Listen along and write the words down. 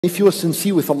If you are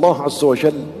sincere with Allah Azza wa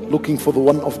Jal, looking for the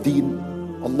one of deen,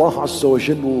 Allah Azza wa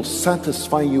Jal will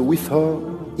satisfy you with her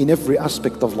in every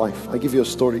aspect of life. I give you a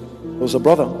story. There was a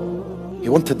brother, he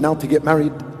wanted now to get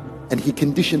married, and he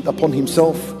conditioned upon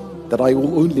himself that I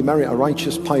will only marry a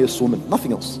righteous, pious woman,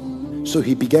 nothing else. So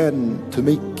he began to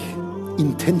make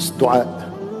intense dua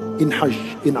in Hajj,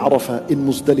 in Arafah, in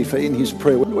Muzdalifah, in his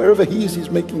prayer. Wherever he is,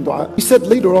 he's making dua. He said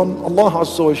later on, Allah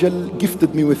Azza wa Jal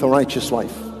gifted me with a righteous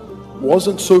wife.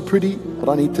 Wasn't so pretty, but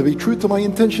I need to be true to my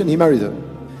intention. He married her.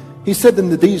 He said,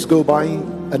 and the days go by,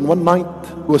 and one night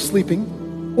we were sleeping.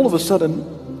 All of a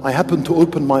sudden, I happened to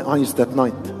open my eyes that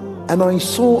night, and I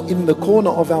saw in the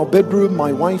corner of our bedroom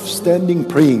my wife standing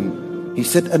praying. He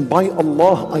said, and by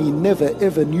Allah, I never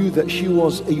ever knew that she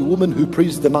was a woman who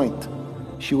prays the night.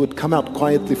 She would come out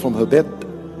quietly from her bed,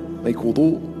 make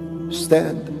wudu,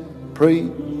 stand, pray,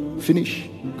 finish,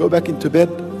 go back into bed.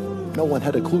 No one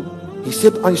had a clue. He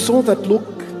said, I saw that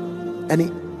look,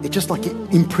 and it just like it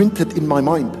imprinted in my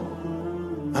mind.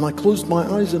 And I closed my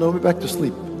eyes and I went back to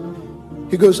sleep.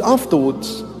 He goes,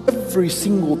 afterwards, every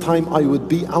single time I would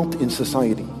be out in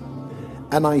society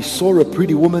and I saw a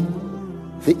pretty woman,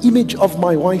 the image of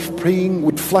my wife praying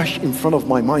would flash in front of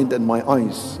my mind and my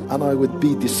eyes, and I would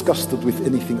be disgusted with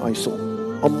anything I saw.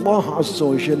 Allah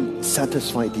Azza wa Jal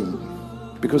satisfied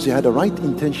him because he had a right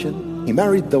intention. He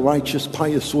married the righteous,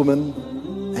 pious woman,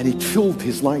 and it filled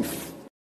his life.